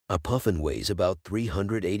A puffin weighs about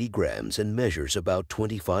 380 grams and measures about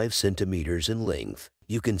 25 centimeters in length.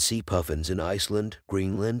 You can see puffins in Iceland,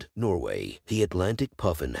 Greenland, Norway. The Atlantic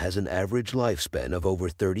puffin has an average lifespan of over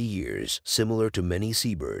 30 years, similar to many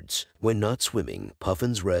seabirds. When not swimming,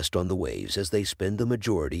 puffins rest on the waves as they spend the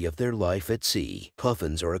majority of their life at sea.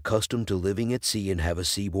 Puffins are accustomed to living at sea and have a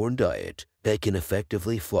seaborne diet. They can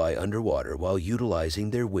effectively fly underwater while utilizing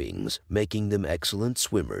their wings, making them excellent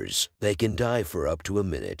swimmers. They can dive for up to a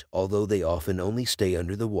minute, although they often only stay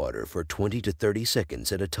under the water for 20 to 30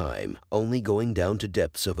 seconds at a time, only going down to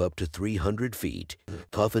depths of up to 300 feet.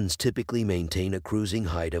 Puffins typically maintain a cruising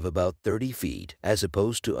height of about 30 feet, as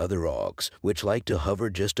opposed to other auks, which like to hover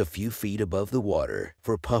just a few feet above the water.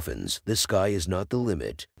 For puffins, the sky is not the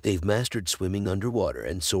limit. They've mastered swimming underwater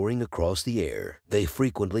and soaring across the air. They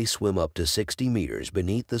frequently swim up to 60 meters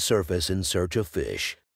beneath the surface in search of fish.